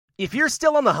If you're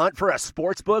still on the hunt for a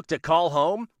sports book to call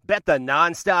home, bet the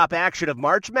nonstop action of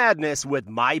March Madness with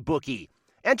MyBookie.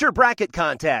 Enter bracket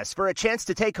contests for a chance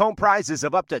to take home prizes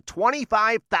of up to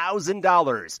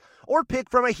 $25,000, or pick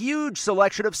from a huge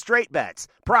selection of straight bets,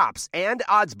 props, and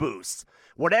odds boosts.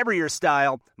 Whatever your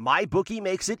style, MyBookie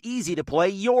makes it easy to play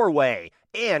your way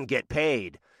and get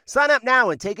paid. Sign up now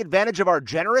and take advantage of our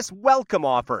generous welcome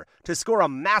offer to score a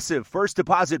massive first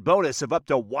deposit bonus of up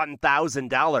to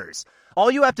 $1,000. All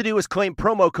you have to do is claim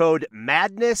promo code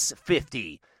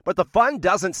MADNESS50. But the fun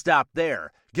doesn't stop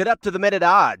there. Get up to the minute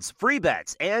odds, free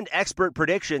bets, and expert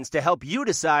predictions to help you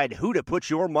decide who to put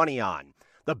your money on.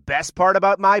 The best part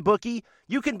about MyBookie,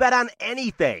 you can bet on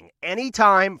anything,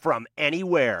 anytime, from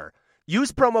anywhere.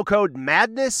 Use promo code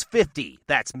MADNESS50,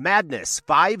 that's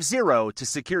MADNESS50, to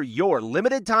secure your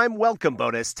limited time welcome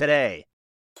bonus today.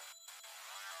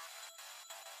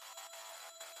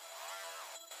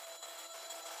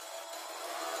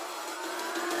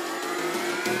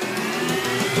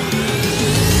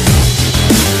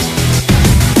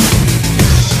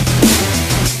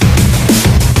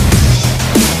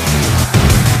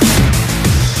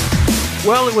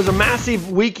 Well, it was a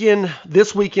massive weekend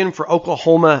this weekend for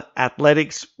Oklahoma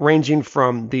athletics, ranging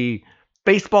from the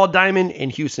baseball diamond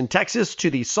in Houston, Texas, to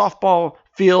the softball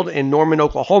field in Norman,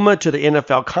 Oklahoma, to the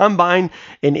NFL Combine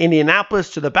in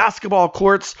Indianapolis, to the basketball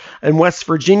courts in West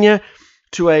Virginia,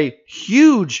 to a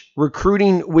huge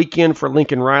recruiting weekend for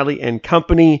Lincoln Riley and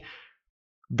company.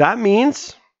 That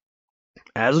means,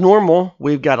 as normal,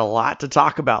 we've got a lot to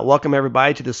talk about. Welcome,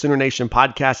 everybody, to the Sooner Nation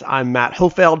podcast. I'm Matt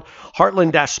Hofeld.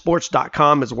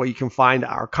 Heartland-sports.com is where you can find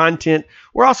our content.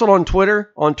 We're also on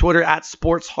Twitter at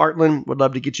SportsHeartland. Would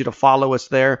love to get you to follow us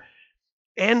there.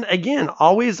 And again,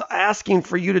 always asking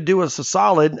for you to do us a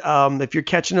solid. If you're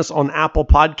catching us on Apple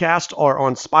Podcast or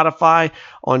on Spotify,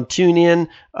 on TuneIn,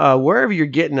 wherever you're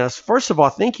getting us, first of all,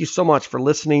 thank you so much for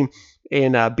listening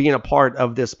and being a part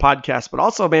of this podcast. But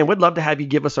also, man, we'd love to have you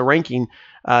give us a ranking.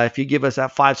 If you give us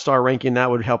that 5-star ranking, that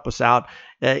would help us out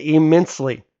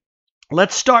immensely.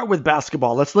 Let's start with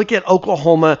basketball. Let's look at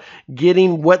Oklahoma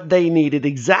getting what they needed,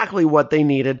 exactly what they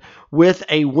needed, with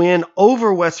a win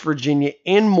over West Virginia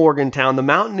in Morgantown. The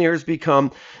Mountaineers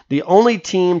become the only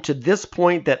team to this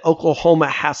point that Oklahoma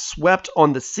has swept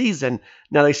on the season.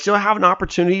 Now, they still have an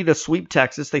opportunity to sweep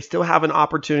Texas. They still have an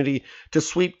opportunity to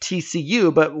sweep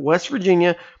TCU, but West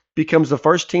Virginia becomes the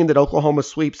first team that Oklahoma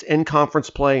sweeps in conference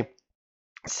play.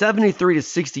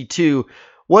 73-62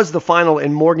 was the final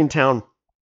in Morgantown.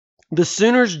 The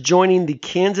Sooners joining the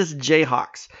Kansas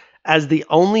Jayhawks as the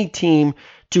only team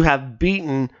to have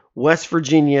beaten West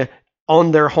Virginia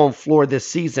on their home floor this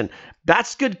season.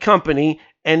 That's good company.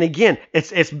 And again,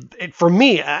 it's for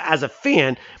me as a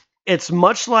fan, it's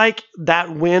much like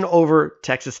that win over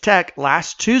Texas Tech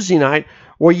last Tuesday night,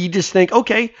 where you just think,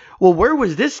 okay, well, where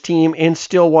was this team in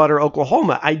Stillwater,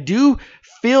 Oklahoma? I do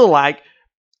feel like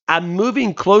I'm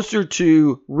moving closer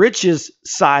to Rich's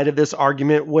side of this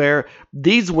argument, where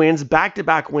these wins,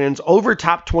 back-to-back wins over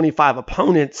top 25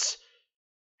 opponents,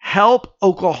 help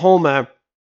Oklahoma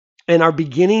and are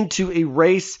beginning to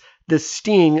erase the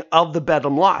sting of the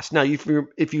Bedlam loss. Now,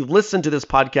 if you listen to this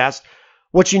podcast,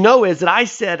 what you know is that I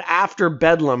said after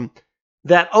Bedlam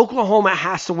that Oklahoma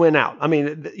has to win out. I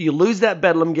mean, you lose that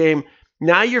Bedlam game,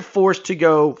 now you're forced to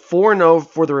go 4-0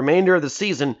 for the remainder of the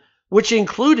season, which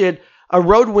included a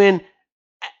road win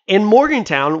in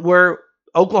Morgantown, where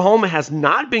Oklahoma has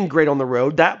not been great on the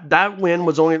road. That win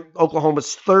was only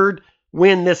Oklahoma's third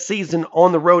win this season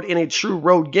on the road in a true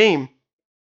road game.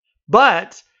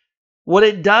 But what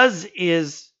it does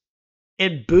is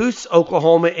it boosts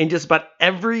Oklahoma in just about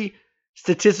every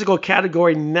statistical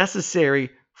category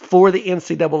necessary for the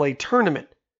NCAA tournament.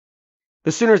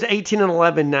 The Sooners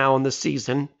 18-11 now in the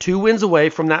season, 2 wins away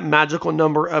from that magical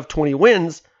number of 20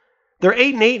 wins. They're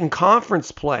 8-8 in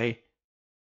conference play.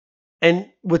 And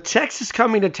with Texas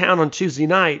coming to town on Tuesday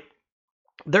night,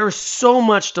 there's so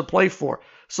much to play for.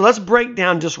 So let's break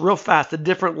down just real fast the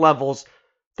different levels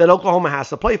that Oklahoma has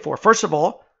to play for. First of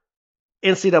all,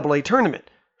 NCAA tournament.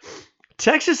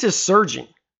 Texas is surging.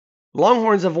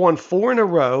 Longhorns have won 4 in a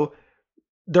row.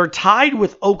 They're tied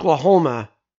with Oklahoma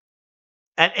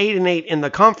at 8-8 in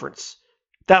the conference.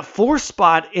 That 4th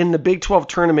spot in the Big 12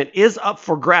 tournament is up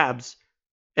for grabs.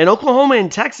 And Oklahoma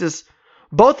and Texas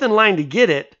both in line to get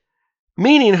it,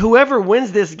 meaning whoever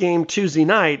wins this game Tuesday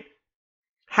night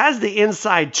has the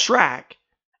inside track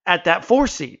at that 4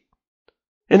 seed.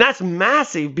 And that's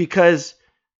massive, because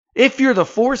if you're the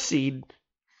 4 seed,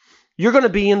 you're going to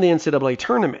be in the NCAA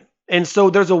tournament. And so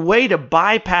there's a way to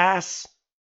bypass,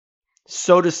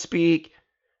 so to speak,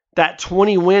 that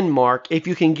 20-win mark if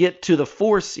you can get to the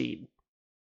 4 seed.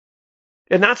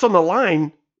 And that's on the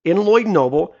line in Lloyd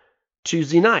Noble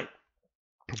Tuesday night.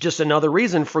 Just another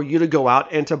reason for you to go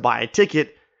out and to buy a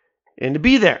ticket and to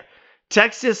be there.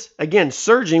 Texas, again,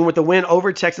 surging with the win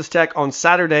over Texas Tech on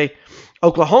Saturday.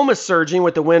 Oklahoma surging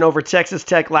with the win over Texas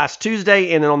Tech last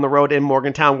Tuesday and then on the road in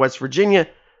Morgantown, West Virginia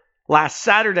last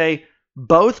Saturday.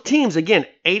 Both teams, again,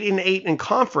 8-8 in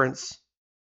conference.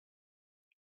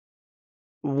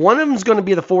 One of them's going to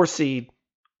be the 4 seed.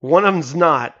 One of them's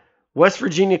not. West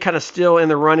Virginia kind of still in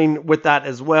the running with that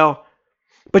as well.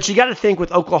 But you got to think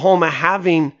with Oklahoma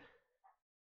having...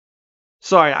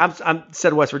 Sorry, I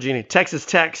said West Virginia. Texas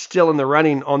Tech still in the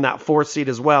running on that 4 seed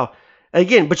as well.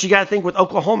 Again, but you got to think with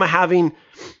Oklahoma having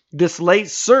this late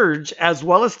surge as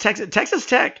well as Texas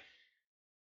Tech.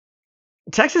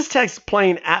 Texas Tech's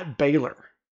playing at Baylor.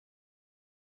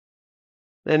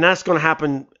 And that's going to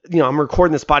happen. I'm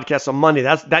recording this podcast on Monday.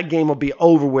 That game will be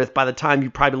over with by the time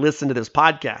you probably listen to this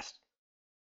podcast.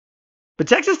 But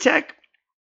Texas Tech,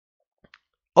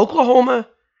 Oklahoma,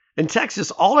 and Texas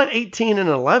all at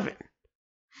 18-11.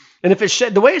 And if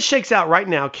the way it shakes out right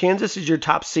now, Kansas is your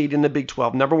top seed in the Big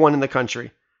 12, number 1 in the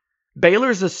country.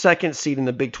 Baylor is the 2nd seed in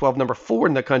the Big 12, number 4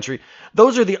 in the country.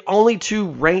 Those are the only 2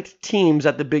 ranked teams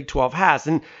that the Big 12 has.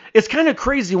 And it's kind of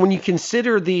crazy when you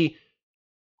consider the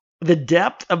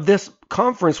depth of this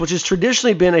conference, which has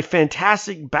traditionally been a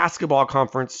fantastic basketball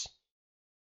conference.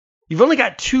 You've only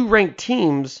got 2 ranked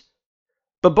teams,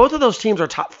 but both of those teams are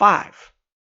top 5.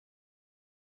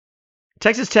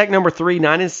 Texas Tech, number 3,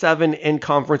 9-7 in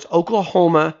conference.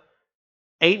 Oklahoma,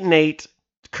 8-8,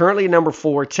 currently number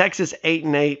 4. Texas,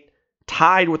 8-8,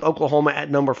 tied with Oklahoma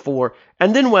at number 4.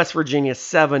 And then West Virginia,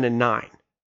 7-9.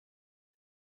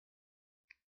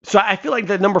 So I feel like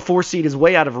the number 4 seed is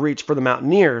way out of reach for the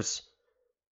Mountaineers.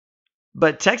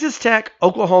 But Texas Tech,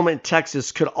 Oklahoma, and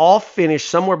Texas could all finish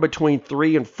somewhere between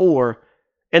 3 and 4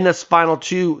 in this final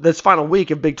week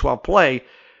of Big 12 play,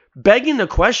 begging the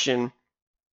question,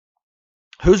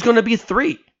 who's going to be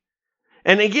 3?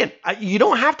 And again, you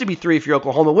don't have to be 3 if you're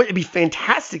Oklahoma. It'd be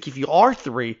fantastic if you are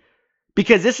 3,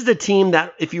 because this is a team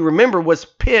that, if you remember, was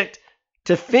picked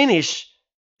to finish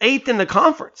 8th in the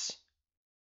conference.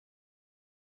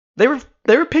 They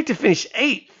were picked to finish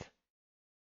 8th.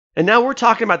 And now we're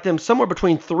talking about them somewhere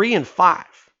between 3 and 5.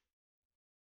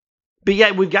 But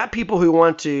yet we've got people who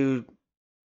want to...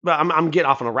 Well, I'm getting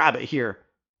off on a rabbit here.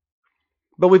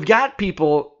 But we've got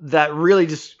people that really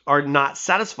just are not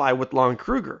satisfied with Lon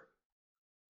Kruger.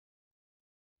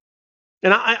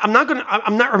 And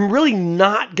I'm really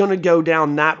not going to go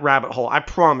down that rabbit hole. I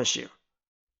promise you.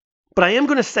 But I am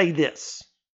going to say this.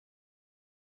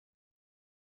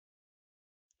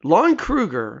 Lon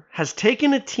Kruger has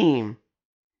taken a team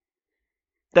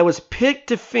that was picked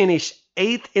to finish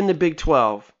 8th in the Big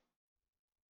 12,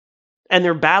 and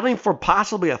they're battling for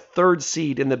possibly a 3rd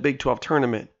seed in the Big 12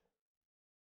 tournament,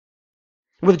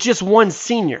 with just one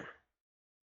senior.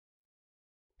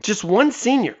 Just one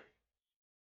senior.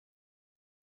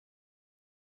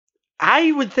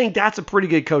 I would think that's a pretty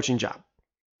good coaching job.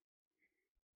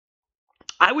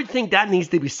 I would think that needs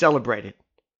to be celebrated.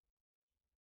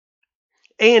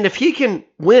 And if he can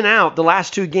win out the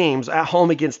last 2 games at home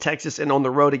against Texas and on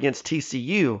the road against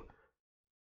TCU,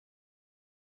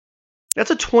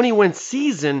 that's a 20-win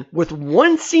season with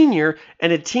one senior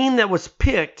and a team that was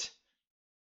picked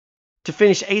to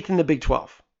finish 8th in the Big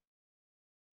 12.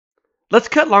 Let's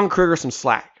cut Lon Kruger some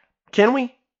slack. Can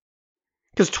we?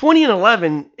 Because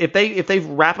 20-11, if they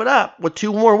wrap it up with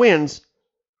 2 more wins,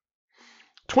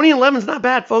 20-11 is not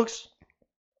bad, folks.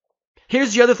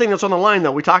 Here's the other thing that's on the line,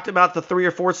 though. We talked about the 3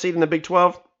 or 4 seed in the Big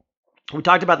 12. We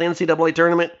talked about the NCAA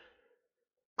tournament.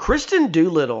 Kristen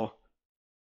Doolittle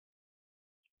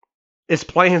is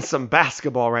playing some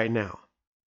basketball right now.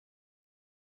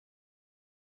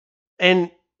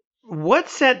 And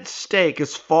what's at stake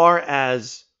as far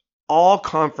as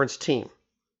all-conference team?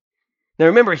 Now,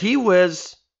 remember, he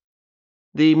was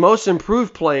the most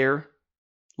improved player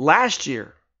last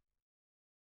year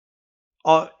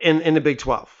in the Big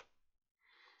 12.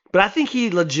 But I think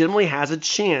he legitimately has a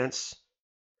chance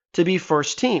to be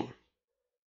first team.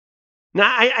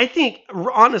 Now, I think,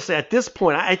 honestly, at this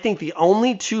point, I think the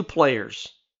only two players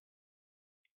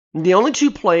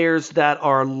that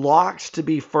are locked to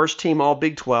be first team all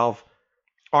Big 12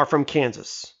 are from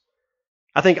Kansas.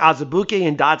 I think Azubuike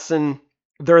and Dotson,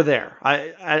 they're there.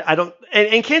 I don't,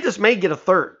 and Kansas may get a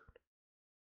third.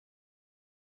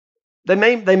 They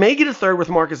may get a third with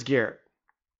Marcus Garrett.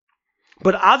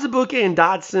 But Azubuike and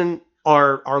Dotson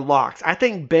are locked. I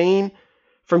think Bain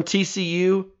from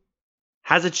TCU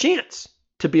has a chance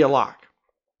to be a lock.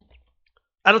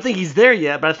 I don't think he's there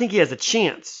yet, but I think he has a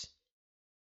chance.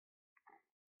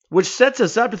 which sets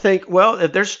us up to think, well,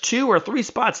 if there's 2 or 3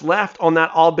 spots left on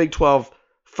that all Big 12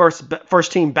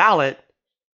 first team ballot,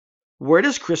 where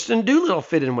does Christian Doolittle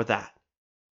fit in with that?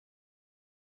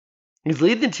 He's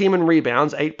leading the team in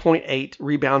rebounds, 8.8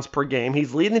 rebounds per game.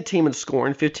 He's leading the team in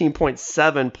scoring,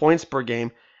 15.7 points per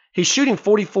game. He's shooting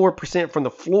 44% from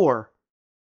the floor.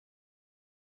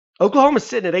 Oklahoma's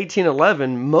sitting at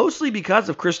 18-11, mostly because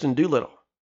of Christian Doolittle.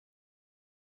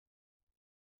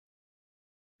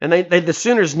 And the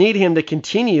Sooners need him to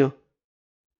continue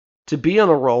to be on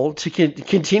a roll, to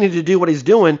continue to do what he's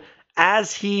doing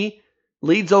as he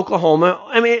leads Oklahoma.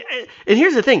 I mean, and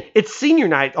here's the thing. It's senior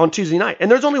night on Tuesday night, and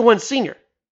there's only one senior.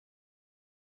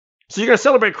 So you're going to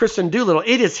celebrate Christian Doolittle.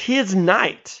 It is his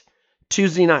night,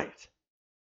 Tuesday night.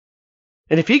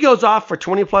 And if he goes off for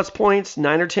 20-plus points,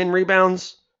 9 or 10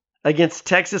 rebounds against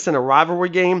Texas in a rivalry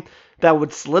game that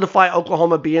would solidify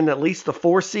Oklahoma being at least the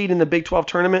 4 seed in the Big 12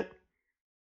 tournament,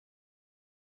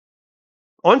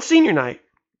 on senior night,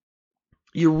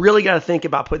 you really got to think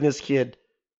about putting this kid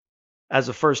as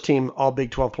a first-team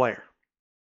All-Big 12 player.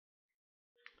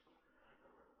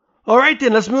 All right,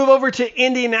 then, let's move over to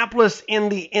Indianapolis in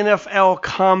the NFL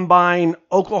Combine.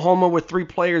 Oklahoma with 3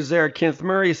 players there, Kenneth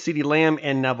Murray, CeeDee Lamb,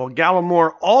 and Neville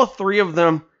Gallimore. All 3 of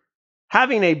them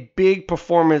having a big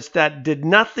performance that did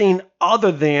nothing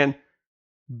other than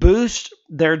boost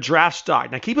their draft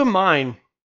stock. Now, keep in mind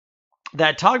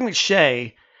that Todd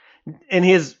McShay, in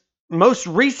his most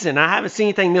recent, I haven't seen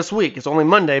anything this week, it's only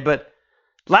Monday, but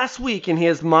last week in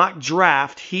his mock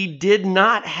draft, he did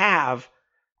not have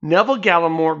Neville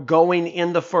Gallimore going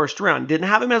in the first round. Didn't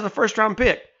have him as a first round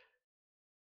pick.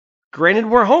 Granted,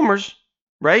 we're homers,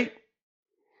 right?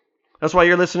 That's why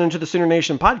you're listening to the Sooner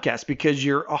Nation podcast, because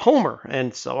you're a homer,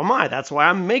 and so am I. That's why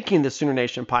I'm making the Sooner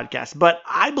Nation podcast. But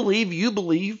I believe, you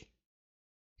believe,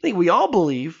 I think we all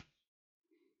believe,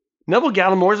 Neville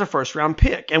Gallimore is a first-round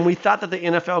pick, and we thought that the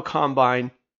NFL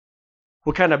Combine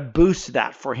would kind of boost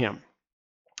that for him.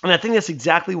 And I think that's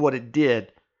exactly what it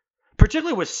did,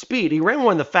 particularly with speed. He ran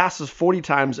one of the fastest 40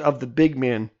 times of the big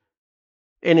men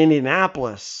in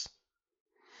Indianapolis.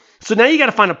 So now you got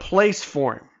to find a place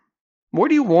for him. Where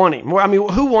do you want him? I mean,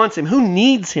 who wants him? Who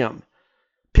needs him?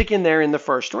 Picking there in the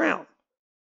first round.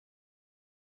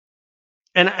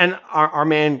 And our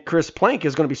man Chris Plank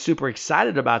is going to be super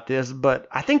excited about this, but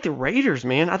I think the Raiders,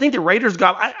 man, I think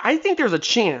there's a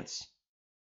chance.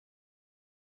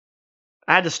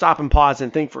 I had to stop and pause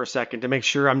and think for a second to make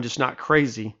sure I'm just not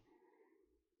crazy.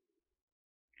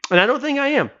 And I don't think I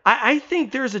am. I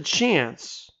think there's a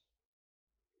chance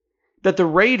that the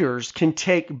Raiders can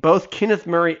take both Kenneth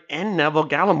Murray and Neville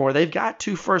Gallimore. They've got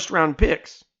 2 first-round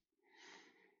picks.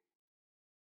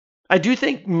 I do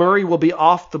think Murray will be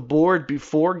off the board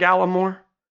before Gallimore.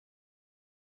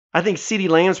 I think CeeDee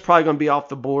Lamb's probably going to be off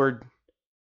the board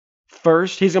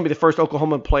first. He's going to be the first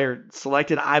Oklahoma player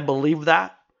selected. I believe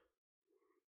that.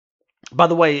 By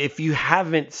the way, if you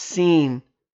haven't seen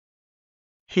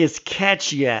his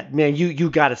catch yet, man, you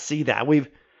got to see that. We've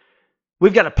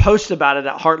got a post about it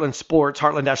at Heartland Sports,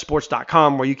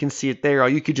 heartland-sports.com, where you can see it there, or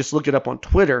you could just look it up on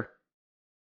Twitter.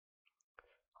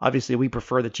 Obviously, we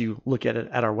prefer that you look at it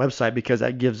at our website because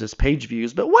that gives us page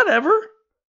views, but whatever.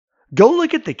 Go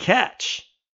look at the catch.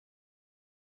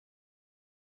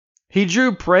 He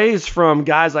drew praise from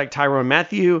guys like Tyrann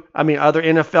Mathieu. I mean, other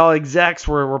NFL execs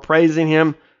were praising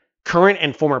him. Current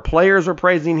and former players were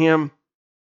praising him.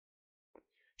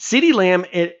 CeeDee Lamb,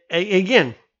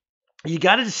 again, you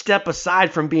got to step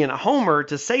aside from being a homer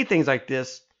to say things like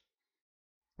this,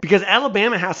 because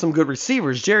Alabama has some good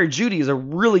receivers. Jerry Jeudy is a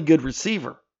really good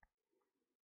receiver.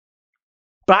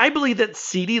 But I believe that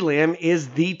CeeDee Lamb is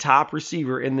the top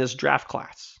receiver in this draft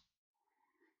class.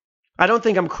 I don't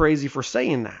think I'm crazy for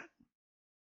saying that.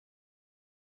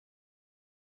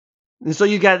 And so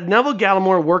you got Neville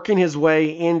Gallimore working his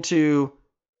way into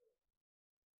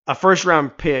a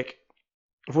first-round pick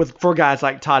for guys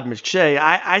like Todd McShay.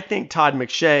 I think Todd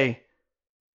McShay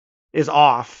is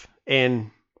off.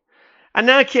 And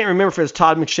now I can't remember if it was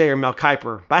Todd McShay or Mel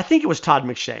Kiper, but I think it was Todd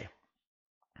McShay.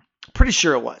 Pretty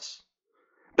sure it was.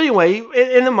 But anyway,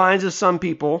 in the minds of some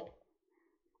people,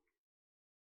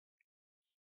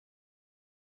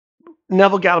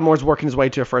 Neville Gallimore is working his way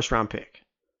to a first-round pick.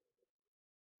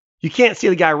 You can't see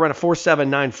the guy run a 4.7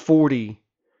 940.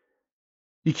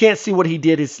 You can't see what he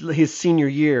did his senior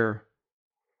year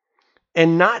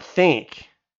and not think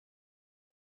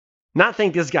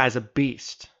this guy's a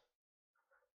beast.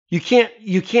 You can't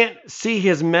see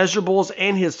his measurables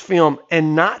and his film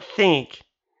and not think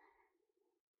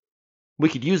we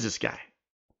could use this guy.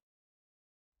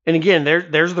 And again,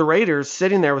 there's the Raiders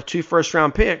sitting there with 2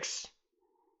 first-round picks.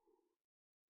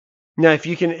 Now, if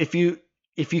you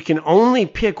if you can only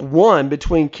pick one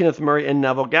between Kenneth Murray and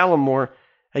Neville Gallimore,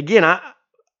 again,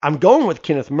 I'm going with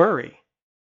Kenneth Murray.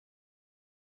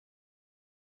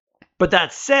 But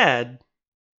that said,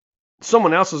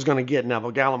 someone else is going to get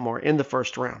Neville Gallimore in the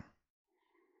first round.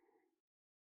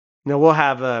 Now we'll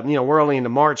have, we're early into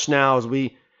March now. As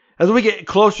we get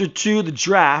closer to the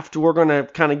draft, we're going to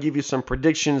kind of give you some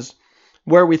predictions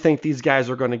where we think these guys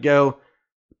are going to go.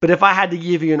 But if I had to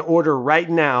give you an order right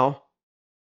now,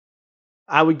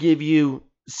 I would give you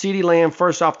CeeDee Lamb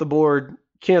first off the board,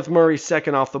 Kenneth Murray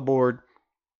second off the board,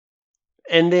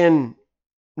 and then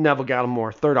Neville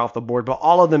Gallimore third off the board, but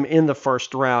all of them in the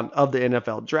first round of the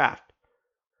NFL draft.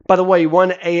 By the way,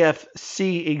 one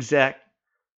AFC exec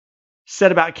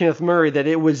said about Kenneth Murray that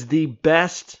it was the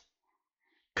best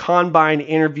combine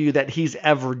interview that he's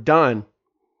ever done.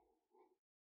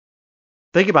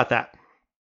 Think about that.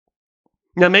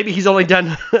 Now, maybe he's only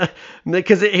done,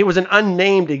 because he was an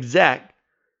unnamed exec,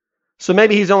 so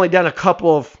maybe he's only done a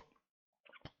couple of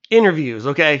interviews,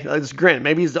 okay? Let's grant,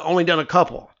 maybe he's only done a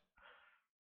couple.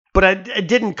 But it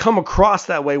didn't come across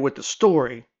that way with the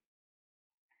story.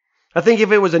 I think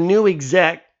if it was a new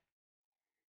exec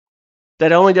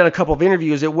that had only done a couple of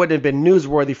interviews, it wouldn't have been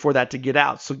newsworthy for that to get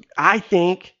out. So I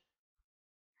think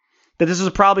that this is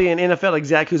probably an NFL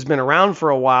exec who's been around for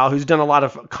a while, who's done a lot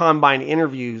of combine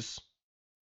interviews,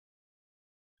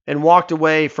 and walked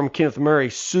away from Kenneth Murray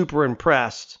super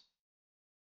impressed.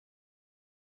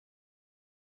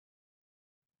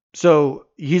 So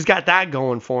he's got that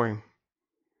going for him.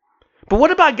 But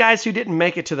what about guys who didn't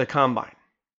make it to the combine?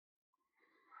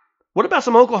 What about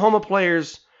some Oklahoma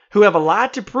players who have a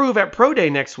lot to prove at Pro Day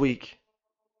next week?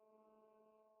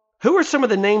 Who are some of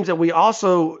the names that we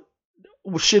also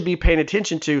should be paying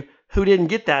attention to who didn't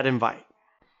get that invite?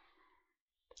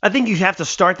 I think you have to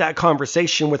start that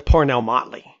conversation with Parnell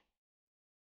Motley,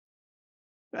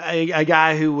 a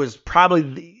guy who was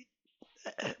probably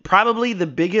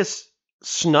the biggest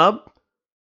snub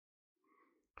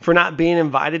for not being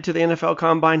invited to the NFL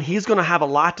Combine. He's going to have a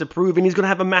lot to prove, and he's going to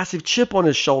have a massive chip on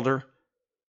his shoulder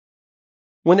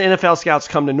when the NFL scouts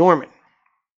come to Norman.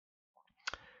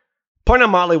 Parnell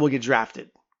Motley will get drafted.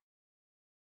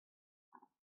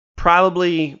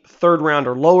 Probably third round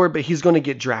or lower, but he's going to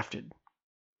get drafted.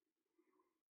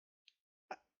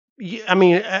 I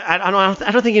mean, I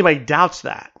don't think anybody doubts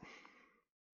that.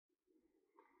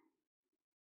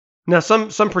 Now, some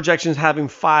projections have him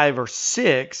 5 or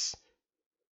 6.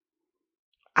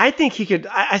 I think he could.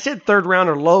 I said third round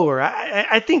or lower.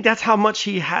 I think that's how much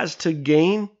he has to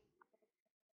gain.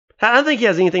 I don't think he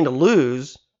has anything to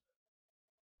lose.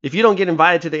 If you don't get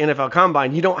invited to the NFL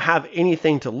Combine, you don't have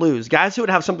anything to lose. Guys who would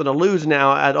have something to lose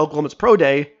now at Oklahoma's Pro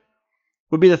Day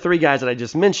would be the 3 guys that I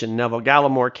just mentioned: Neville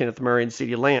Gallimore, Kenneth Murray, and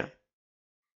CeeDee Lamb.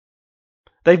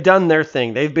 They've done their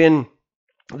thing. They've been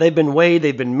weighed,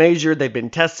 they've been measured, they've been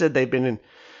tested, they've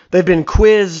been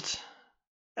quizzed.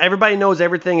 Everybody knows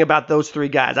everything about those 3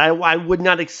 guys. I would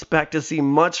not expect to see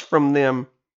much from them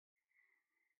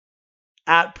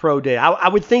at Pro Day. I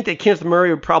would think that Kenneth Murray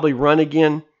would probably run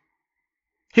again.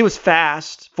 He was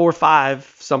fast,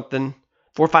 4.5 something,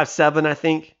 4.57 I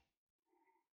think,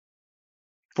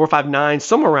 4.59,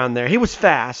 somewhere around there. He was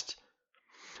fast,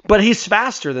 but he's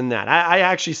faster than that. I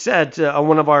actually said on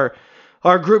one of our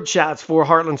group chats for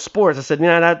Heartland Sports, I said,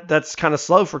 that's kind of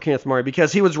slow for Kenneth Murray,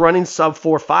 because he was running sub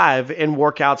 4.5 in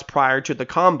workouts prior to the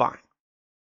combine.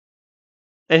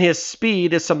 And his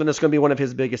speed is something that's going to be one of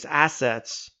his biggest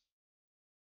assets.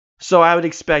 So I would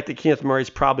expect that Kenneth Murray's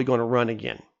probably going to run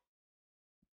again.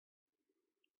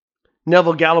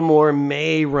 Neville Gallimore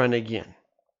may run again,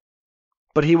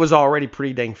 but he was already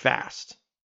pretty dang fast.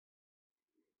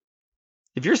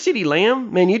 If you're CeeDee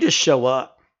Lamb, man, you just show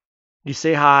up. You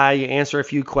say hi, you answer a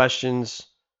few questions,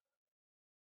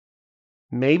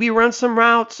 maybe run some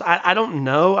routes. I don't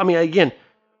know. I mean, again,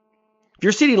 if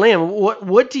you're CeeDee Lamb,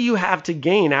 what do you have to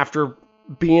gain after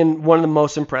being one of the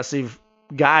most impressive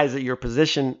guys at your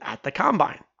position at the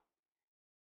Combine?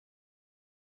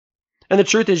 And the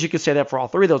truth is, you could say that for all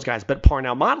 3 of those guys, but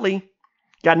Parnell Motley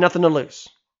got nothing to lose.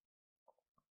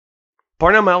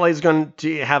 Parnell Motley is going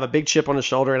to have a big chip on his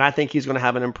shoulder, and I think he's going to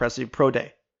have an impressive Pro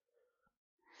Day.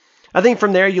 I think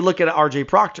from there, you look at R.J.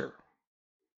 Proctor.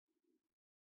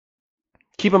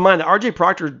 Keep in mind that R.J.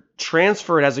 Proctor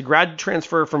transferred as a grad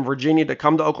transfer from Virginia to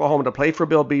come to Oklahoma to play for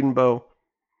Bill Bedenbaugh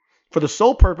for the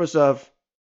sole purpose of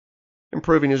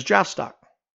improving his draft stock.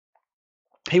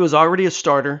 He was already a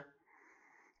starter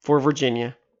for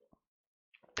Virginia.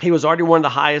 He was already one of the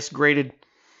highest graded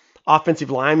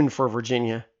offensive linemen for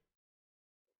Virginia.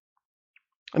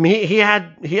 I mean, he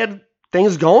had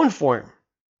things going for him.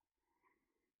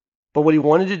 But what he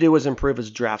wanted to do was improve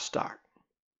his draft stock.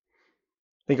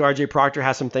 I think RJ Proctor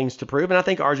has some things to prove, and I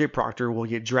think RJ Proctor will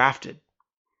get drafted.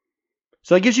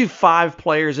 So that gives you 5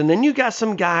 players, and then you got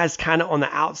some guys kind of on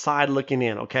the outside looking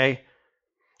in, okay?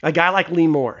 A guy like Lee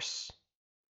Morris.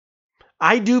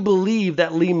 I do believe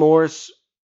that Lee Morris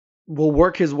will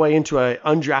work his way into an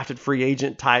undrafted free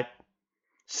agent type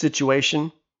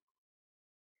situation.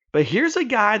 But here's a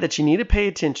guy that you need to pay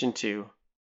attention to,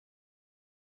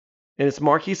 and it's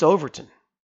Marquise Overton.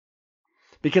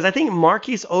 Because I think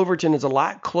Marquise Overton is a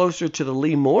lot closer to the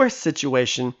Lee Morris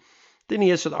situation than he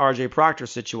is to the RJ Proctor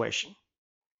situation.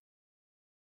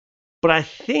 But I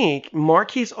think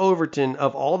Marquise Overton,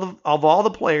 of all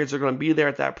the players that are going to be there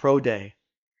at that pro day,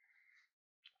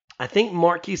 I think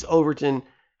Marquise Overton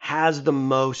has the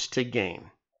most to gain.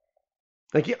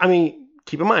 Keep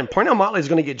in mind, Parnell Motley is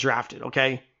going to get drafted,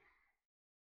 okay?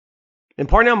 And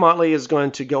Parnell Motley is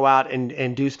going to go out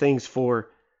and do things for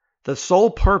the sole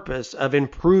purpose of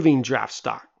improving draft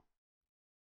stock.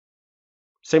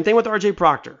 Same thing with RJ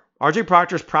Proctor. RJ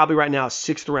Proctor is probably right now a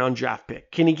 6th round draft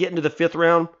pick. Can he get into the 5th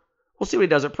round? We'll see what he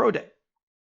does at Pro Day.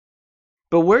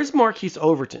 But where's Marquise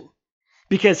Overton?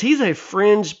 Because he's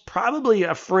probably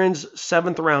a fringe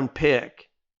 7th round pick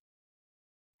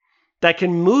that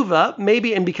can move up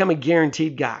maybe and become a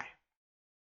guaranteed guy.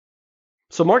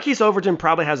 So Marquise Overton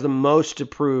probably has the most to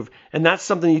prove, and that's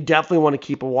something you definitely want to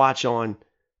keep a watch on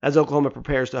as Oklahoma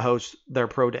prepares to host their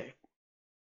Pro Day.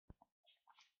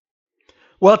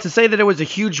 Well, to say that it was a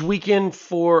huge weekend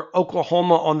for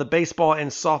Oklahoma on the baseball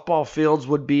and softball fields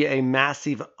would be a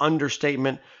massive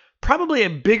understatement. Probably a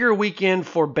bigger weekend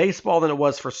for baseball than it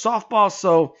was for softball.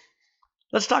 So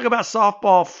let's talk about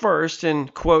softball first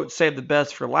and, quote, save the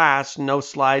best for last. No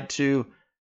slide to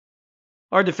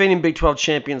our defending Big 12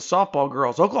 champion softball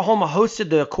girls. Oklahoma hosted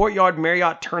the Courtyard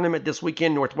Marriott tournament this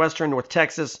weekend. Northwestern, North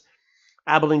Texas,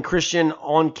 Abilene Christian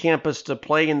on campus to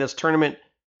play in this tournament.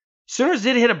 Sooners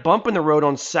did hit a bump in the road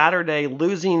on Saturday,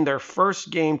 losing their first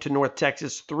game to North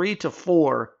Texas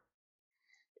 3-4.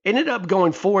 Ended up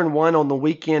going 4-1 on the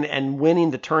weekend and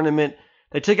winning the tournament.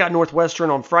 They took out Northwestern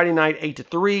on Friday night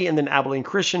 8-3, and then Abilene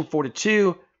Christian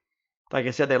 4-2. Like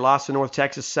I said, they lost to North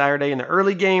Texas Saturday in the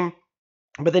early game,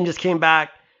 but then just came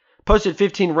back, posted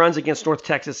 15 runs against North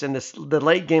Texas in the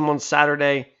late game on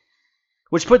Saturday,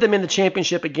 which put them in the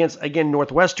championship against, again,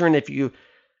 Northwestern. If you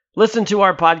listen to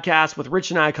our podcast with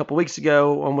Rich and I a couple weeks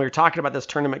ago when we were talking about this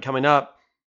tournament coming up,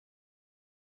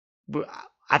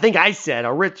 I think I said,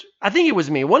 or Rich, I think it was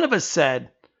me, one of us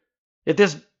said, if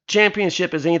this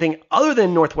championship is anything other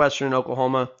than Northwestern and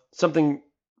Oklahoma, something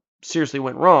seriously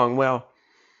went wrong. Well,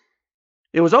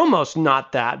 it was almost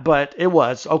not that, but it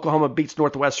was. Oklahoma beats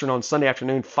Northwestern on Sunday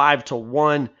afternoon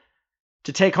 5-1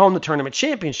 to take home the tournament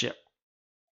championship.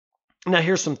 Now,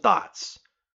 here's some thoughts.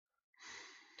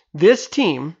 This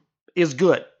team is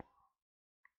good.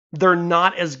 They're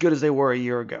not as good as they were a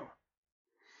year ago.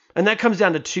 And that comes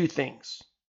down to 2 things.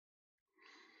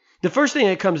 The first thing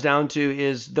it comes down to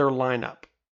is their lineup.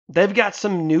 They've got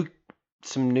some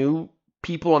new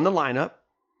people on the lineup,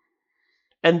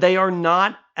 and they are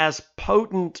not as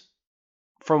potent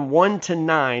from 1 to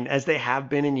 9 as they have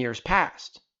been in years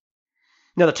past.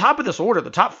 Now, the top of this order, the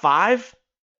top 5,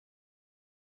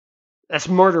 that's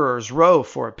murderer's row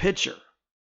for a pitcher.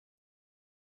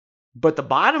 But the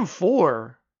bottom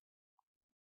 4,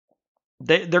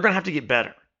 they're going to have to get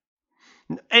better.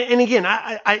 And again,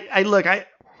 I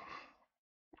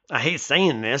hate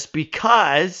saying this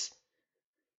because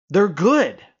they're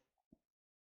good.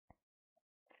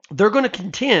 They're going to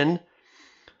contend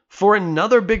for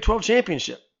another Big 12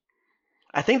 championship.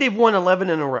 I think they've won 11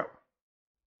 in a row.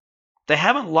 They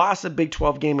haven't lost a Big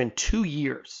 12 game in 2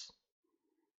 years.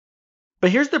 But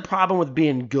here's the problem with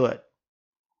being good.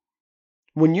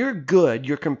 When you're good,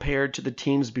 you're compared to the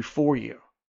teams before you.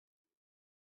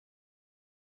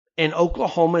 And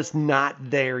Oklahoma's not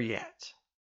there yet.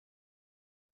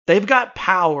 They've got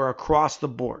power across the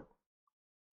board.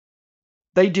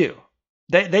 They do.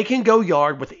 They can go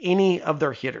yard with any of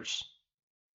their hitters.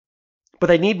 But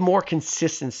they need more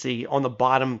consistency on the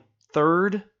bottom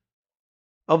 1/3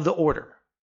 of the order.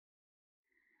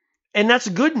 And that's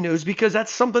good news because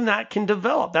that's something that can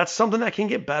develop. That's something that can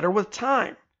get better with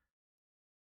time.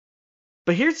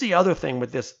 But here's the other thing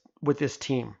with this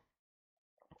team.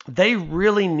 They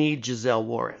really need Giselle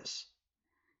Juarez.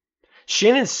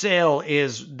 Shannon Sale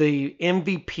is the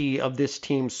MVP of this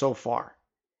team so far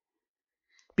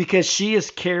because she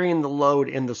is carrying the load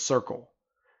in the circle.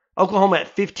 Oklahoma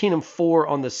at 15-4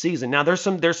 on the season. Now there's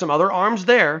some other arms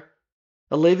there.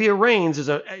 Olivia Raines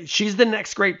she's the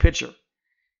next great pitcher.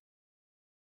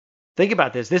 Think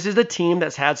about this. This is a team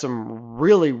that's had some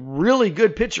really, really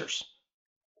good pitchers.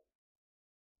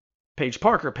 Paige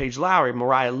Parker, Paige Lowry,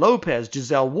 Mariah Lopez,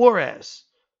 Giselle Juarez.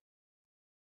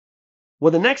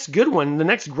 Well, the next good one, the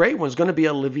next great one is going to be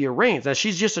Olivia Raines. Now,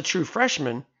 she's just a true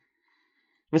freshman.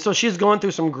 And so she's going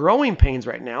through some growing pains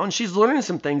right now, and she's learning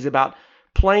some things about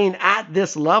playing at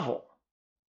this level.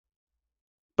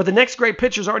 But the next great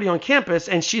pitcher is already on campus,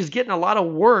 and she's getting a lot of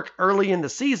work early in the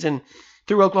season.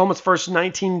 Through Oklahoma's first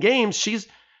 19 games, she's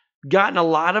gotten a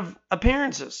lot of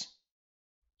appearances.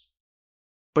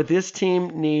 But this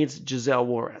team needs Giselle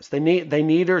Juarez. They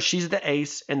need her. She's the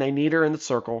ace, and they need her in the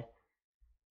circle.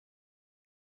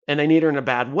 And they need her in a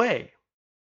bad way.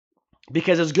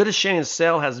 Because as good as Shannon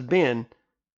Sale has been,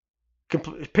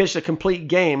 pitched a complete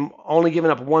game, only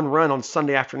giving up one run on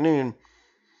Sunday afternoon,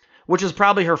 which is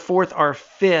probably her fourth or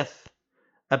fifth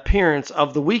appearance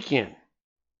of the weekend.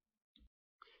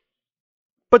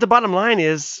 But the bottom line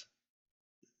is,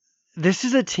 this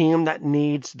is a team that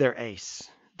needs their ace.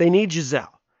 They need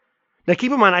Giselle. Now,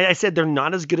 keep in mind, I said they're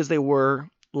not as good as they were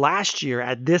last year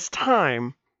at this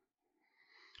time.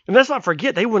 And let's not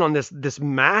forget, they went on this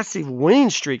massive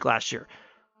winning streak last year.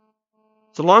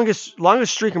 It's the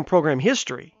longest streak in program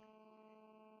history.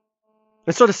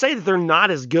 And so to say that they're not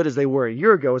as good as they were a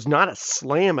year ago is not a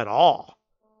slam at all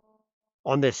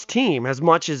on this team, as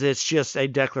much as it's just a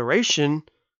declaration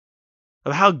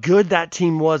of how good that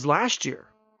team was last year.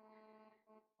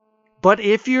 But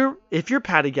if you're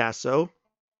Patty Gasso,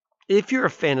 if you're a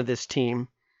fan of this team,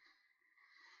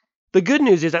 the good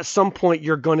news is at some point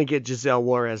you're going to get Giselle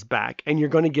Juarez back, and you're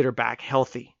going to get her back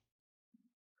healthy.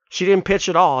 She didn't pitch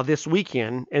at all this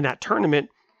weekend in that tournament,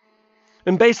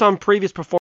 and based on previous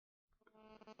performance.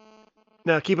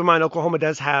 Now, keep in mind, Oklahoma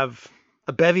does have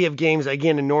a bevy of games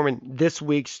again in Norman this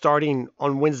week, starting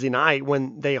on Wednesday night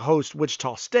when they host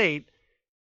Wichita State.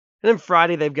 And then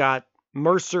Friday, they've got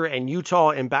Mercer and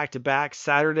Utah in back-to-back.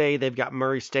 Saturday, they've got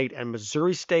Murray State and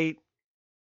Missouri State.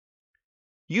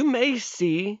 You may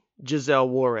see Giselle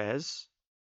Juarez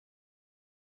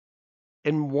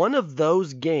in one of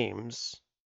those games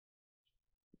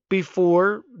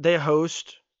before they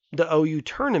host the OU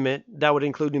tournament that would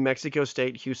include New Mexico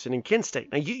State, Houston, and Kent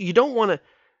State. Now, you don't want to,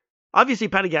 obviously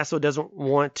Patty Gasso doesn't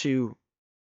want to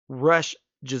rush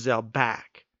Giselle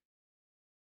back.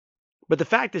 But the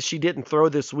fact that she didn't throw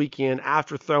this weekend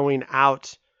after throwing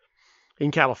out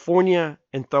in California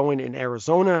and throwing in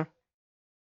Arizona,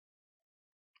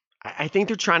 I think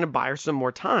they're trying to buy her some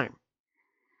more time.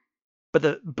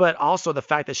 But also the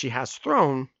fact that she has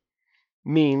thrown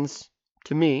means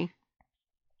to me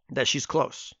that she's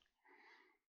close.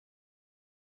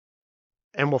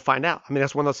 And we'll find out. I mean,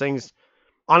 that's one of those things,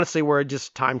 honestly, where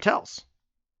just time tells.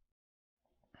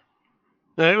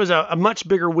 Now, it was a much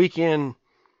bigger weekend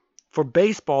for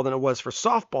baseball than it was for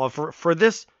softball for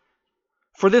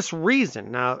this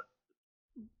reason. Now,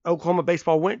 Oklahoma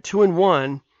baseball went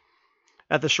 2-1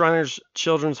 at the Shriners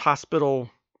Children's Hospital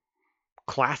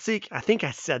Classic. I think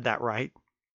I said that right.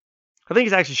 I think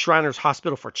it's actually Shriners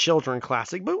Hospital for Children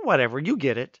Classic, but whatever, you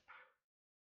get it.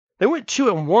 They went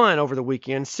 2-1 over the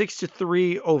weekend,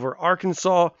 6-3 over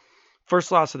Arkansas.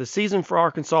 First loss of the season for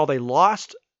Arkansas. They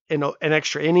lost in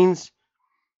extra innings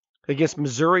against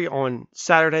Missouri on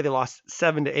Saturday. They lost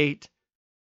 7-8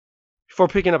 before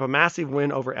picking up a massive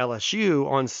win over LSU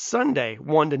on Sunday,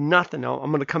 1-0. Now,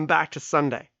 I'm going to come back to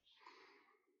Sunday.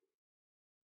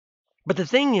 But the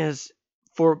thing is,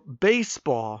 for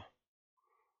baseball,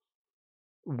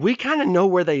 we kind of know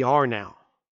where they are now.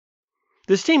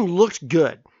 This team looked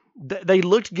good. They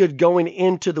looked good going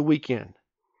into the weekend.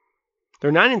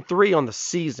 They're 9-3 on the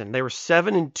season. They were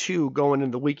 7-2 going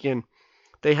into the weekend.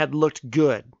 They had looked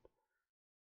good.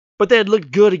 But they had looked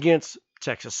good against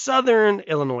Texas Southern,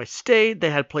 Illinois State.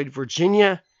 They had played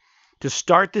Virginia to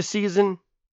start the season.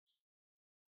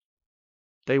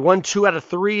 They won 2 out of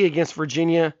 3 against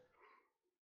Virginia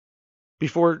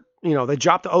before, they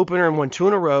dropped the opener and won 2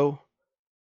 in a row.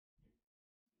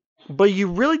 But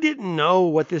you really didn't know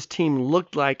what this team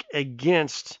looked like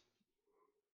against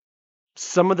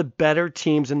some of the better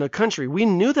teams in the country. We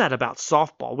knew that about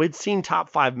softball. We'd seen top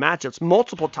 5 matchups,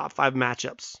 multiple top 5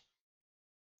 matchups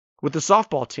with the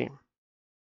softball team.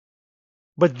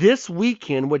 But this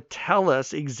weekend would tell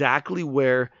us exactly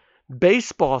where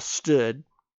baseball stood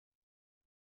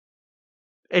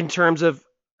in terms of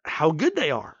how good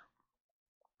they are.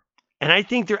 And I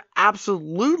think they're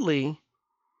absolutely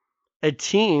a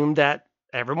team that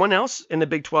everyone else in the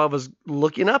Big 12 is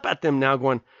looking up at them now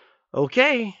going,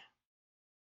 okay,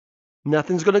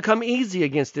 nothing's going to come easy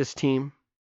against this team.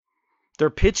 Their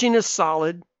pitching is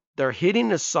solid. Their hitting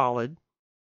is solid.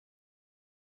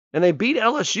 And they beat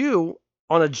LSU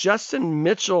on a Justin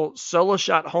Mitchell solo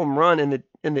shot home run in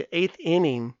the 8th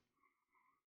inning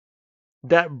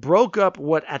that broke up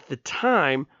what at the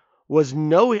time was a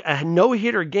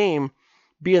no-hitter game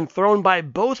being thrown by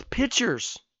both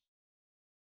pitchers.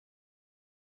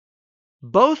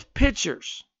 Both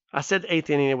pitchers. I said the 8th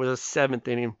inning. It was a 7th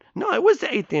inning. No, it was the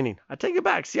 8th inning. I take it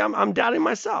back. See, I'm doubting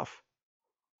myself.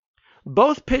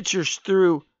 Both pitchers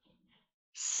threw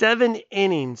 7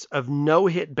 innings of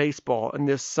no-hit baseball in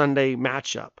this Sunday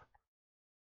matchup.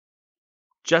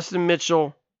 Justin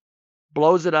Mitchell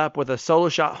blows it up with a solo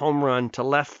shot home run to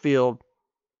left field.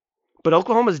 But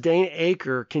Oklahoma's Dane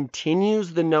Aker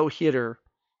continues the no-hitter.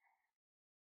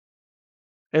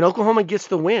 And Oklahoma gets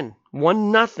the win.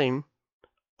 1-0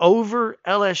 over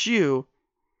LSU,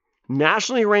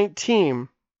 nationally ranked team,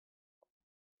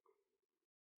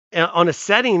 on a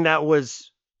setting that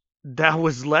was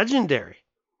legendary.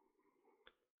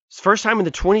 It's the first time in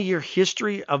the 20-year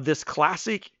history of this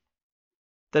classic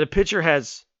that a pitcher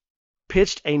has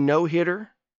pitched a no-hitter.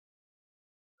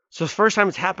 So it's the first time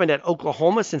it's happened at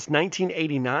Oklahoma since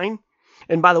 1989.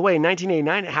 And by the way, in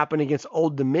 1989, it happened against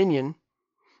Old Dominion.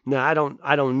 Now,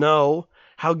 I don't know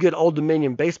how good Old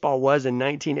Dominion baseball was in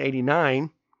 1989.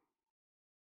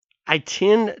 I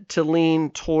tend to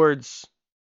lean towards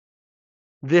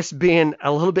this being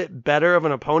a little bit better of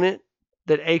an opponent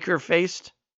that Aker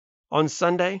faced on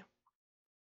Sunday.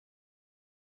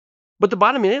 But the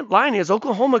bottom line is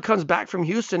Oklahoma comes back from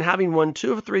Houston having won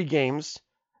 2 of 3 games,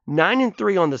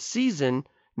 9-3 on the season,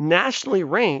 nationally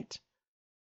ranked,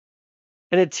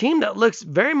 and a team that looks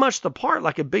very much the part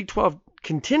like a Big 12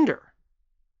 contender.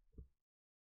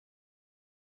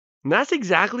 And that's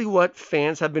exactly what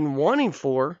fans have been wanting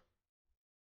for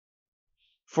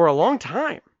a long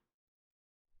time.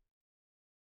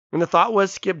 And the thought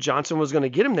was Skip Johnson was going to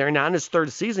get him there. Now in his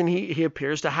 3rd season, he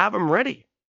appears to have him ready.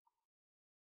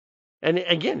 And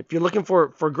again, if you're looking for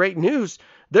great news,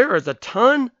 there is a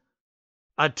ton,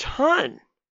 a ton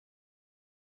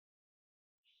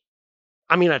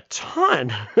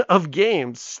of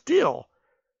games still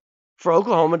for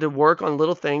Oklahoma to work on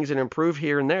little things and improve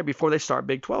here and there before they start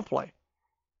Big 12 play.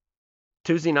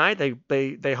 Tuesday night,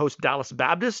 they host Dallas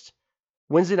Baptist.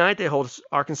 Wednesday night, they host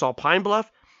Arkansas Pine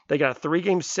Bluff. They got a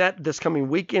 3-game set this coming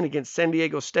weekend against San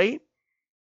Diego State.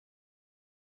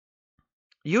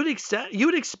 You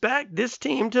would expect this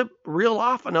team to reel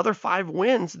off another 5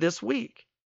 wins this week.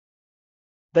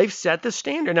 They've set the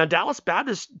standard. Now, Dallas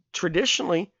Baptist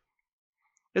traditionally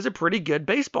is a pretty good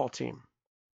baseball team.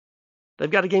 They've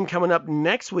got a game coming up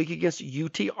next week against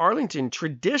UT Arlington,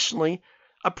 traditionally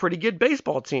a pretty good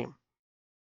baseball team.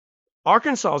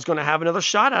 Arkansas is going to have another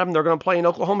shot at them. They're going to play in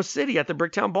Oklahoma City at the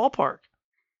Bricktown Ballpark.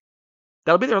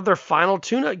 That'll be their final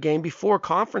tune-up game before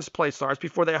conference play starts,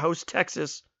 before they host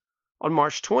Texas on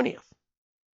March 20th.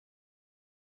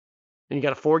 And you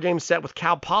got a 4-game set with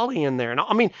Cal Poly in there. And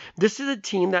I mean, this is a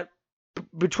team that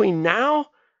between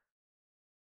now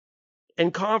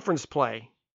and conference play,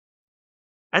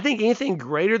 I think anything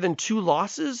greater than 2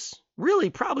 losses, really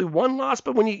probably 1 loss,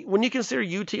 but when you consider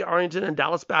UT Arlington and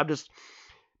Dallas Baptist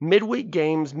midweek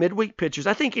games, midweek pitchers,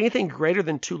 I think anything greater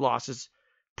than 2 losses,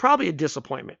 probably a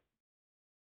disappointment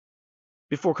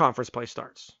before conference play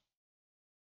starts.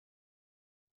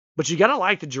 But you got to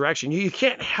like the direction. You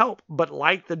can't help but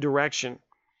like the direction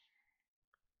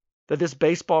that this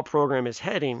baseball program is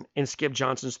heading in Skip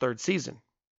Johnson's 3rd season.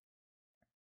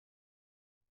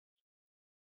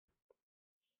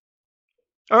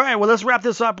 All right, well, let's wrap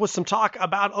this up with some talk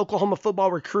about Oklahoma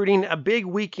football recruiting. A big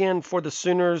weekend for the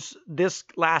Sooners this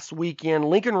last weekend.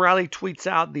 Lincoln Riley tweets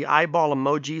out the eyeball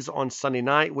emojis on Sunday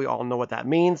night. We all know what that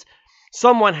means.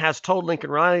 Someone has told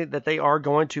Lincoln Riley that they are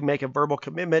going to make a verbal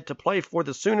commitment to play for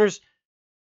the Sooners.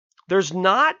 There's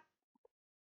not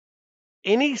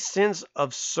any sense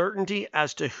of certainty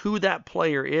as to who that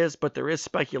player is, but there is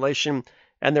speculation,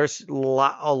 and there's a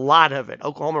lot of it.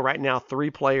 Oklahoma right now, 3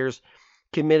 players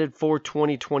committed for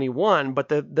 2021, but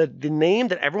the name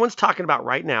that everyone's talking about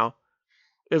right now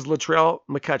is Latrell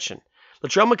McCutcheon.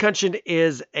 Latrell McCutcheon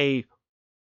is a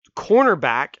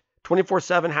cornerback.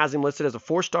 24/7 has him listed as a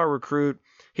 4-star recruit.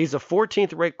 He's a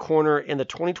 14th ranked corner in the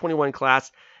 2021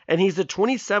 class, and he's the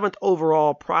 27th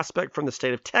overall prospect from the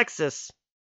state of Texas,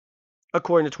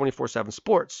 according to 24/7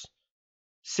 Sports.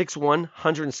 6'1",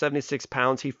 176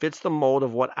 pounds. He fits the mold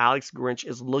of what Alex Grinch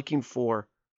is looking for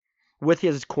with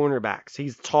his cornerbacks.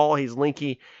 He's tall, he's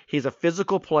lanky, he's a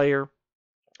physical player,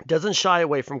 doesn't shy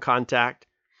away from contact,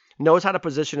 knows how to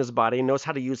position his body, knows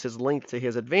how to use his length to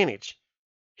his advantage.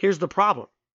 Here's the problem.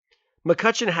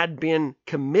 McCutcheon had been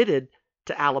committed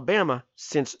to Alabama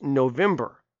since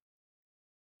November,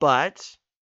 but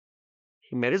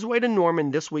he made his way to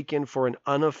Norman this weekend for an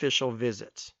unofficial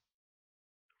visit.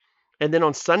 And then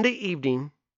on Sunday evening,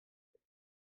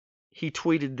 he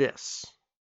tweeted this.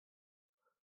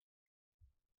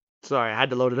 Sorry, I had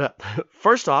to load it up.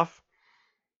 First off,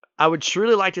 I would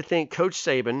truly like to thank Coach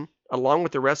Saban, along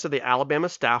with the rest of the Alabama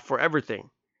staff, for everything.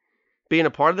 Being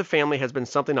a part of the family has been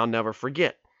something I'll never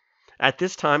forget. At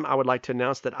this time, I would like to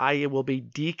announce that I will be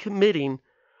decommitting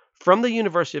from the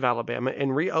University of Alabama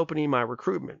and reopening my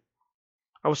recruitment.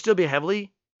 I will still be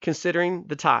heavily considering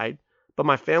the Tide, but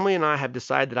my family and I have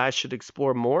decided that I should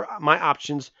explore more my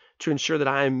options to ensure that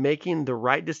I am making the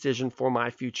right decision for my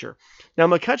future. Now,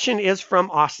 McCutcheon is from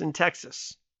Austin,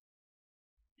 Texas.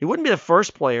 He wouldn't be the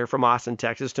first player from Austin,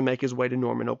 Texas to make his way to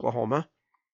Norman, Oklahoma.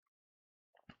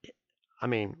 I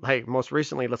mean, hey, most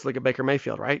recently, let's look at Baker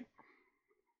Mayfield, right?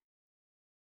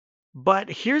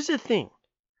 But here's the thing.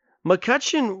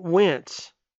 McCutcheon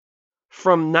went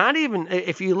from not even,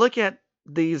 if you look at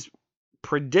these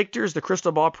predictors, the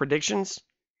crystal ball predictions,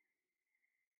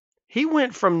 he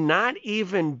went from not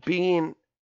even being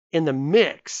in the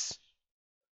mix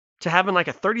to having like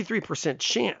a 33%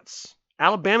 chance.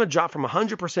 Alabama dropped from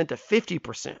 100% to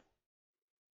 50%.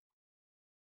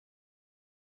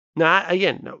 Now,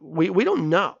 again, we don't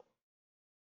know.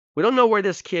 We don't know where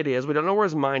this kid is. We don't know where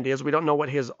his mind is. We don't know what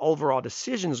his overall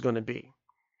decision is going to be.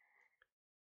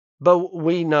 But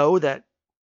we know that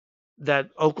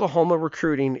Oklahoma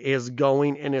recruiting is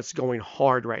going, and it's going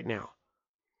hard right now.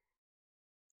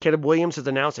 Caleb Williams has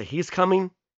announced that he's coming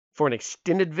for an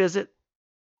extended visit.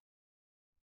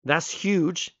 That's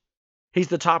huge. He's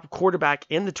the top quarterback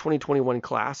in the 2021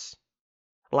 class.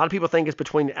 A lot of people think it's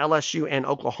between LSU and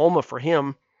Oklahoma for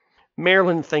him.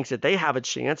 Maryland thinks that they have a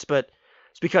chance, but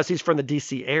it's because he's from the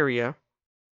D.C. area.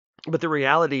 But the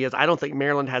reality is I don't think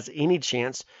Maryland has any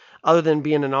chance other than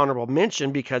being an honorable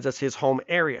mention because it's his home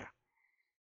area.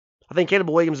 I think Caleb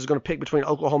Williams is going to pick between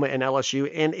Oklahoma and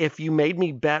LSU. And if you made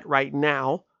me bet right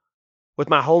now, with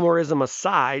my homerism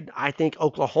aside, I think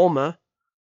Oklahoma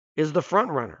is the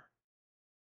front runner.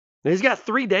 Now, he's got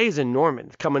 3 days in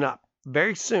Norman coming up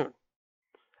very soon.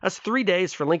 That's 3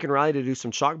 days for Lincoln Riley to do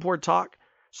some chalkboard talk.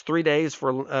 It's 3 days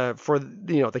for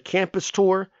the campus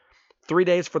tour. 3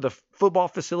 days for the football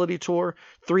facility tour.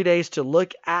 3 days to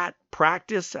look at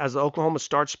practice as Oklahoma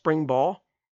starts spring ball.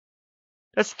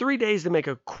 That's 3 days to make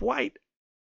quite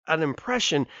an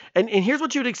impression. And here's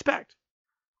what you'd expect.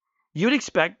 You'd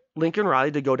expect Lincoln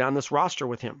Riley to go down this roster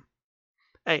with him.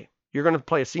 Hey, you're going to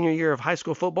play a senior year of high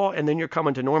school football, and then you're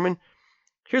coming to Norman.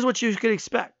 Here's what you could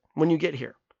expect when you get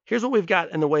here. Here's what we've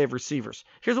got in the way of receivers.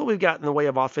 Here's what we've got in the way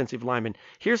of offensive linemen.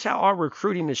 Here's how our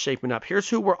recruiting is shaping up. Here's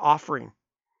who we're offering.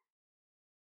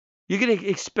 You can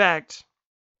expect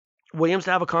Williams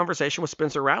to have a conversation with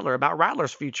Spencer Rattler about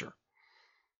Rattler's future.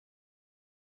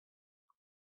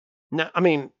 Now, I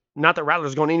mean, not that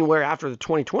Rattler's going anywhere after the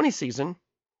 2020 season.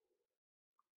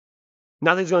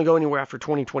 Not that he's going to go anywhere after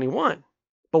 2021.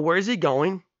 But where is he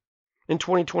going in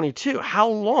 2022? How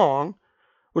long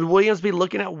would Williams be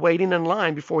looking at waiting in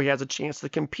line before he has a chance to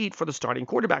compete for the starting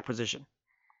quarterback position?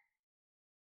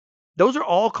 Those are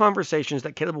all conversations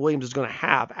that Caleb Williams is going to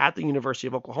have at the University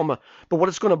of Oklahoma. But what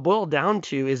it's going to boil down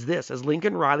to is this: is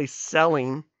Lincoln Riley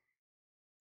selling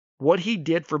what he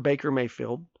did for Baker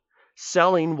Mayfield,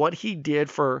 selling what he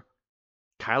did for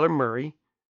Kyler Murray,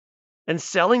 and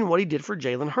selling what he did for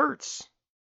Jalen Hurts.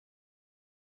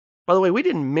 By the way, we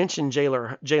didn't mention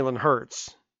Jalen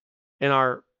Hurts in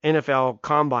our NFL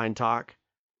Combine talk.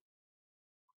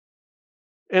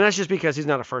 And that's just because he's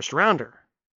not a first rounder.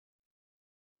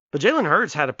 But Jalen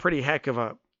Hurts had a pretty heck of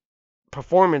a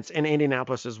performance in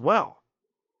Indianapolis as well.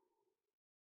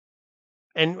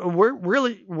 And we're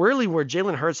really where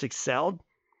Jalen Hurts excelled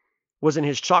was in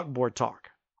his chalkboard talk.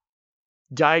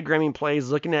 Diagramming plays,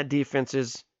 looking at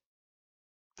defenses.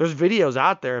 There's videos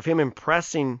out there of him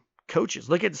impressing coaches.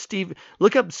 Look up Steve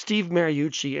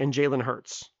Mariucci and Jalen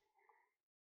Hurts.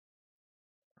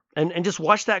 And just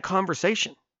watch that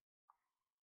conversation.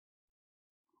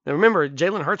 Now remember,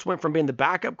 Jalen Hurts went from being the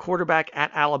backup quarterback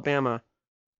at Alabama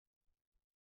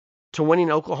to winning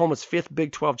Oklahoma's 5th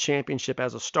Big 12 championship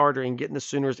as a starter and getting the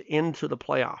Sooners into the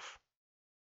playoff.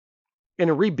 In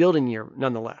a rebuilding year,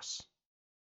 nonetheless.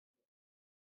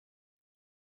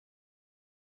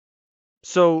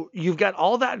 So you've got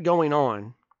all that going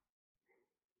on.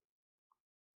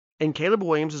 And Caleb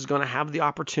Williams is going to have the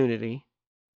opportunity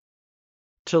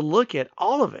to look at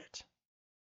all of it.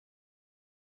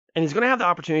 And he's going to have the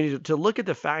opportunity to look at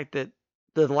the fact that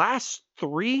the last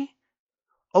 3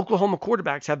 Oklahoma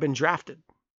quarterbacks have been drafted.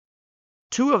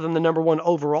 2 of them the number 1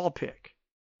 overall pick.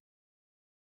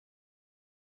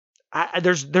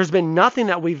 There's been nothing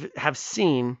that we have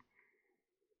seen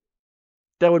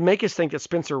that would make us think that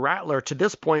Spencer Rattler to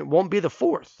this point won't be the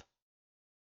 4th.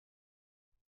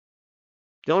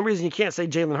 The only reason you can't say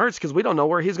Jalen Hurts is because we don't know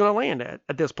where he's going to land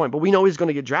at this point, but we know he's going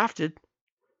to get drafted.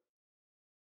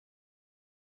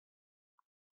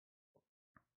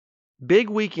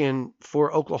 Big weekend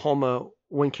for Oklahoma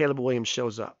when Caleb Williams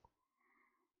shows up.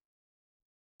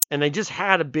 And they just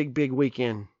had a big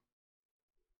weekend.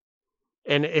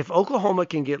 And if Oklahoma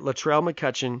can get Latrell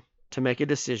McCutcheon to make a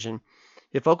decision,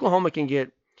 if Oklahoma can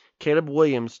get Caleb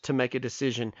Williams to make a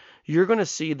decision, you're going to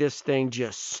see this thing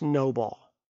just snowball.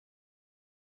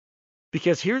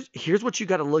 Because here's what you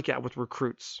got to look at with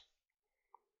recruits.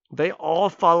 They all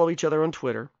follow each other on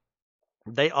Twitter.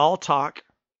 They all talk.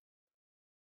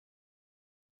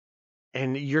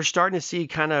 And you're starting to see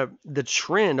kind of the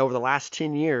trend over the last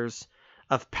 10 years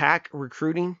of pack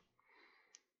recruiting.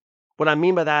 What I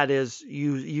mean by that is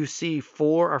you see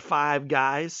 4 or 5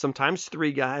 guys, sometimes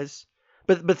 3 guys.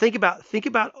 But think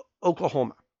about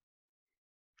Oklahoma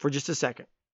for just a second.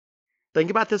 Think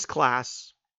about this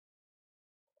class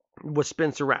with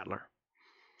Spencer Rattler.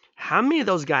 How many of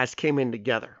those guys came in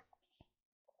together?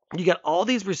 You got all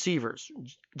these receivers,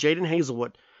 Jaden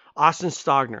Hazelwood, Austin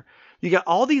Stogner. You got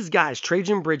all these guys,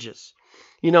 Trajan Bridges.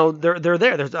 You know, they're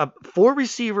there. There's 4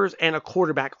 receivers and a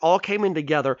quarterback all came in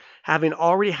together, having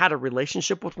already had a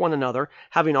relationship with one another,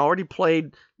 having already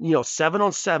played,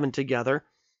 7-on-7 together,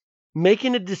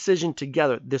 making a decision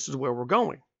together. This is where we're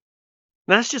going.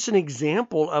 And that's just an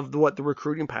example of what the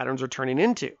recruiting patterns are turning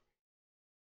into.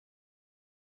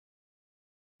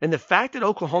 And the fact that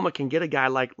Oklahoma can get a guy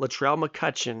like Latrell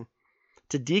McCutcheon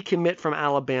to decommit from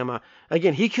Alabama,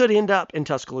 again, he could end up in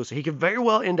Tuscaloosa. He could very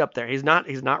well end up there. He's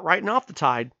not writing off the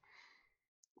Tide,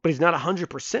 but he's not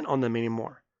 100% on them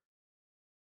anymore.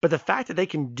 But the fact that they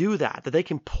can do that they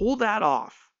can pull that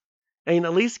off, and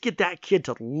at least get that kid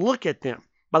to look at them.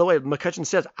 By the way, McCutcheon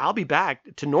says, I'll be back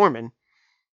to Norman.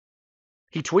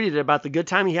 He tweeted about the good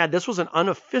time he had. This was an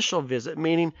unofficial visit,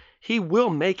 meaning he will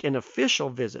make an official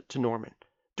visit to Norman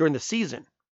during the season.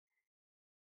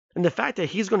 And the fact that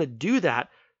he's going to do that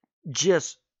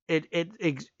just, it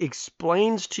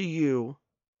explains to you,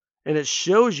 and it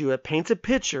shows you, it paints a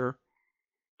picture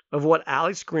of what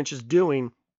Alex Grinch is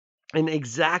doing and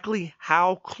exactly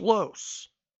how close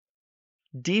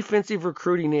defensive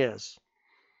recruiting is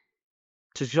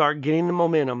to start getting the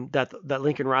momentum that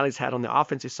Lincoln Riley's had on the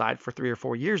offensive side for 3 or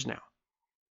 4 years now.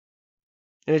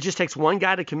 And it just takes one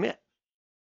guy to commit.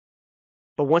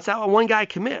 But once that one guy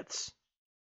commits,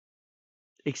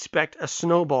 expect a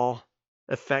snowball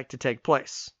effect to take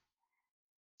place.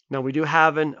 Now, we do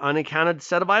have an unaccounted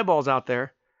set of eyeballs out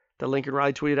there that Lincoln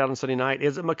Riley tweeted out on Sunday night.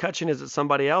 Is it McCutcheon? Is it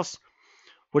somebody else?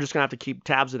 We're just going to have to keep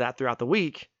tabs of that throughout the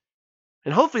week.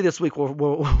 And hopefully this week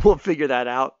we'll figure that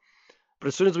out. But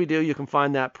as soon as we do, you can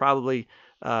find that probably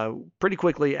pretty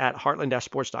quickly at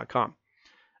heartland-sports.com.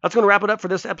 That's going to wrap it up for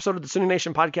this episode of the Sooner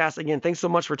Nation podcast. Again, thanks so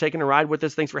much for taking a ride with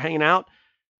us. Thanks for hanging out.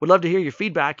 Would love to hear your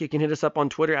feedback. You can hit us up on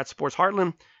Twitter at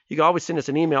SportsHeartland. You can always send us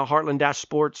an email,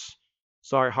 heartland-sports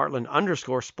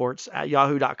at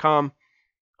yahoo.com.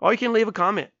 Or you can leave a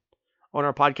comment on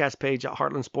our podcast page at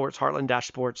Heartland Sports,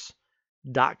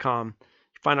 heartland-sports.com.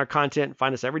 You find our content,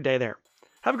 find us every day there.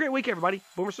 Have a great week, everybody.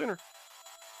 Boomer Sooner.